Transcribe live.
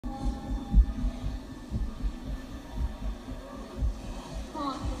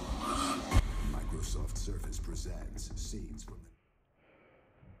presents scenes from the...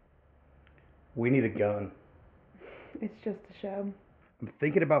 We need a gun. It's just a show. I'm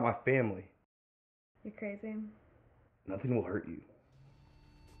thinking about my family. You're crazy. Nothing will hurt you.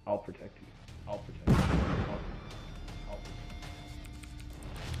 I'll protect you. I'll protect you. I'll protect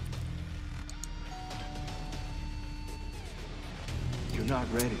you. You're not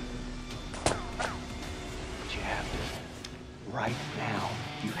ready. But you have to. Right now,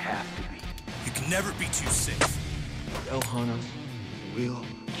 you have to be. You can never be too safe. They'll hunt us. We'll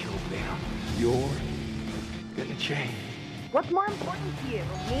kill them. You're gonna change. What's more important to you,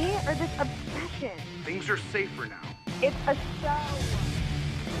 me or this obsession? Things are safer now. It's a show.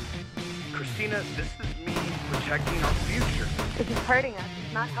 Christina, this is me protecting our future. This is hurting us.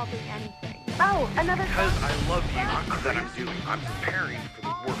 It's not helping anything. Oh, another Because I love you, that I'm doing. I'm preparing for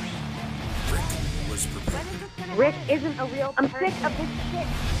the worst. Rick was prepared. Rick isn't a real person. I'm sick of this shit.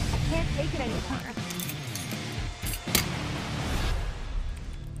 I can't take it anymore.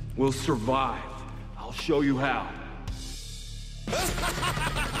 We'll survive. I'll show you how.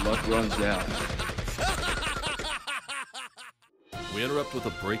 Luck runs out. We interrupt with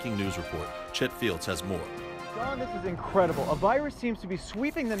a breaking news report. Chet Fields has more. John, this is incredible. A virus seems to be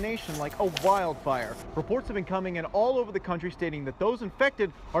sweeping the nation like a wildfire. Reports have been coming in all over the country stating that those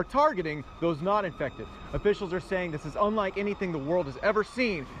infected are targeting those not infected. Officials are saying this is unlike anything the world has ever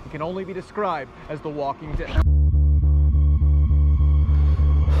seen and can only be described as The Walking Dead.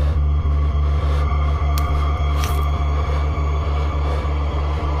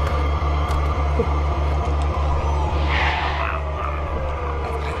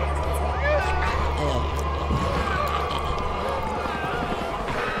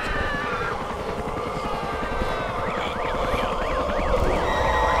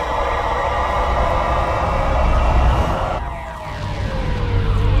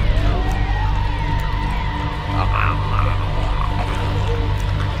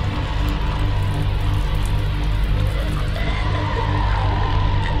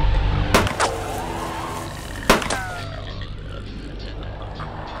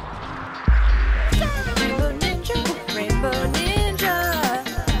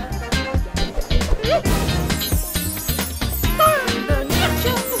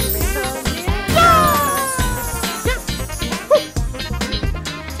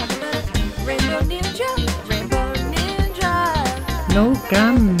 No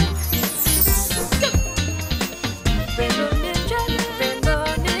gun.